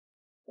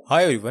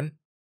Hi everyone,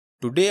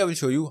 today I will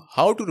show you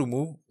how to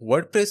remove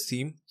WordPress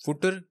theme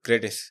footer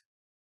credits.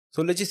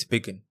 So let's just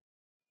begin.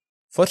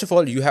 First of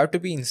all, you have to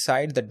be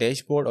inside the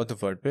dashboard of the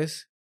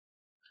WordPress.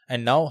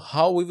 And now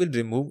how we will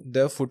remove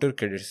the footer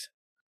credits.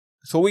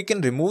 So we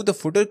can remove the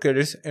footer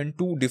credits in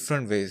two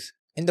different ways.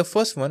 In the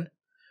first one,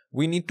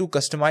 we need to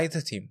customize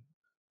the theme.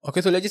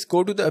 Okay, so let's just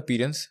go to the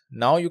appearance.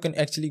 Now you can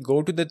actually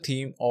go to the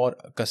theme or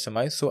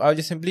customize. So I'll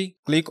just simply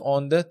click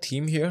on the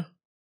theme here.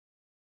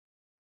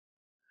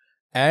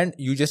 And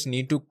you just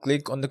need to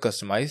click on the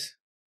customize,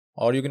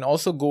 or you can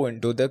also go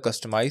into the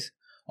customize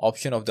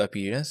option of the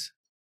appearance.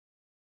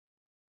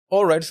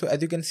 Alright, so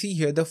as you can see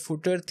here, the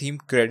footer theme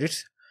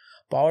credits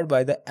powered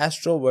by the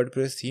Astro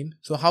WordPress theme.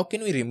 So how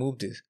can we remove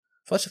this?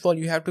 First of all,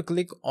 you have to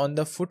click on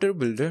the footer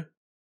builder,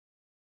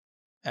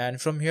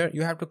 and from here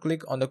you have to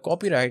click on the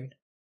copyright,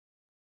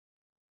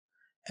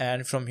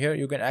 and from here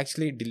you can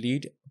actually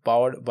delete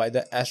powered by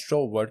the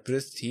Astro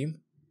WordPress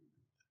theme,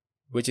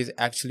 which is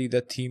actually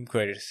the theme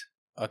credits.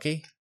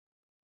 Okay,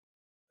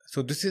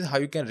 so this is how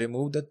you can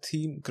remove the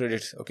theme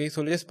credits. Okay,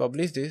 so let's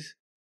publish this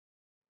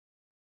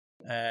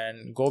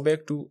and go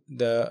back to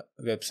the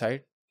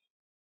website.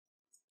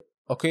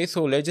 Okay,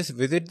 so let's just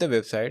visit the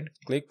website.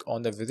 Click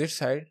on the visit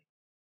site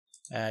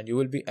and you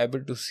will be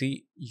able to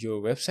see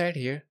your website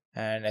here.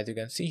 And as you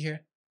can see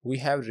here, we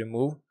have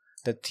removed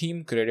the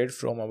theme credit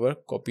from our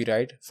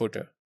copyright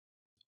footer.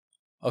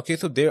 Okay,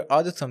 so there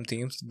are some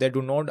themes that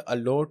do not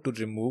allow to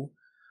remove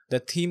the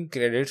theme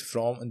credits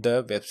from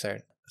the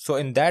website. So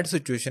in that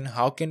situation,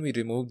 how can we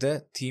remove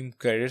the theme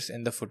credits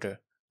in the footer?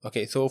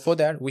 Okay, so for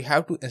that we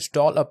have to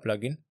install a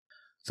plugin.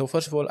 So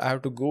first of all, I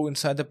have to go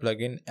inside the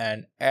plugin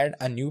and add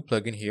a new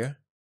plugin here.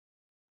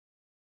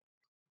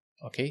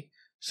 Okay,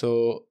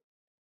 so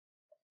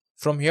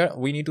from here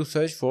we need to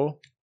search for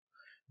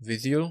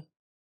visual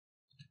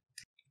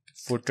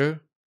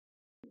footer.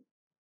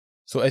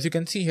 So as you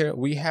can see here,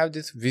 we have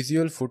this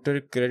visual footer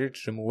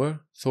credit remover.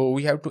 So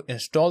we have to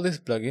install this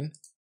plugin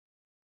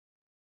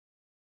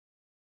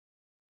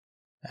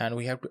and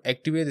we have to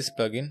activate this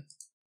plugin.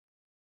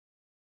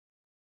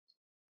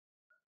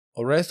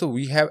 Alright, so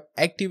we have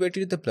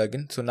activated the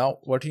plugin. So now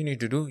what you need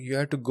to do, you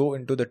have to go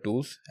into the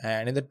tools,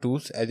 and in the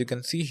tools, as you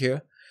can see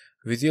here,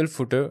 visual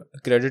footer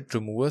credit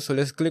remover. So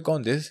let's click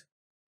on this.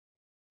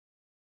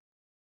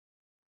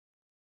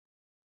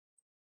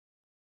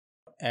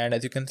 And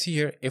as you can see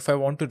here, if I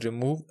want to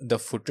remove the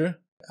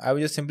footer, I will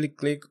just simply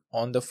click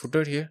on the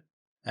footer here,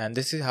 and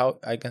this is how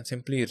I can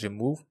simply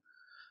remove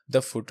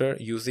the footer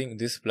using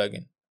this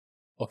plugin.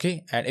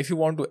 Okay, and if you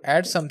want to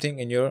add something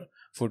in your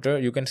footer,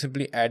 you can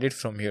simply add it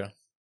from here.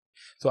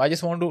 So I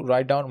just want to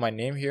write down my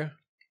name here.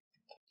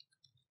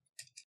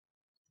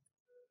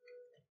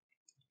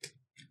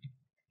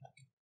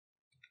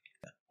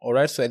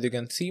 Alright, so as you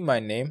can see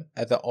my name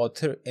as the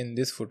author in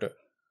this footer.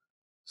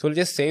 So we'll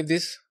just save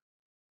this.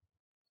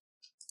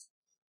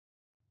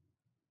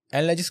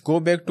 And let's just go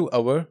back to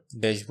our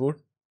dashboard.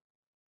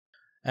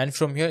 And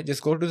from here,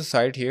 just go to the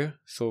site here.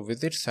 So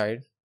visit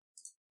site.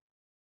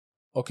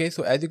 Okay,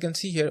 so as you can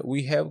see here,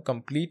 we have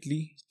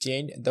completely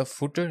changed the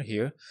footer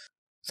here.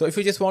 So if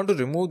you just want to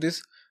remove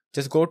this,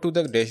 just go to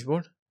the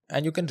dashboard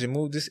and you can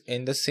remove this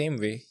in the same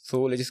way.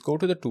 So let's just go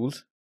to the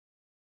tools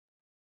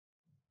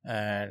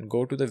and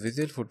go to the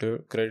visual footer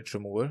credit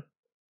remover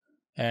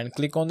and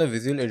click on the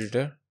visual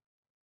editor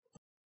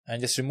and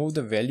just remove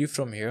the value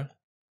from here.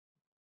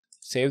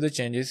 Save the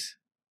changes.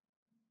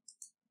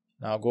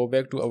 Now go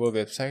back to our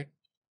website,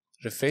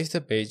 refresh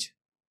the page,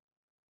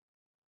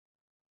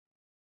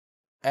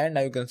 and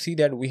now you can see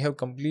that we have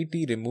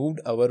completely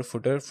removed our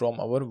footer from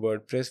our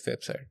WordPress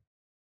website.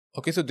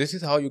 Okay, so this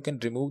is how you can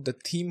remove the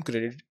theme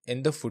credit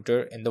in the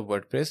footer in the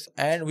WordPress,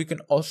 and we can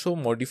also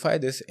modify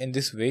this in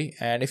this way.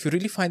 And if you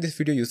really find this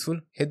video useful,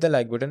 hit the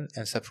like button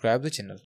and subscribe the channel.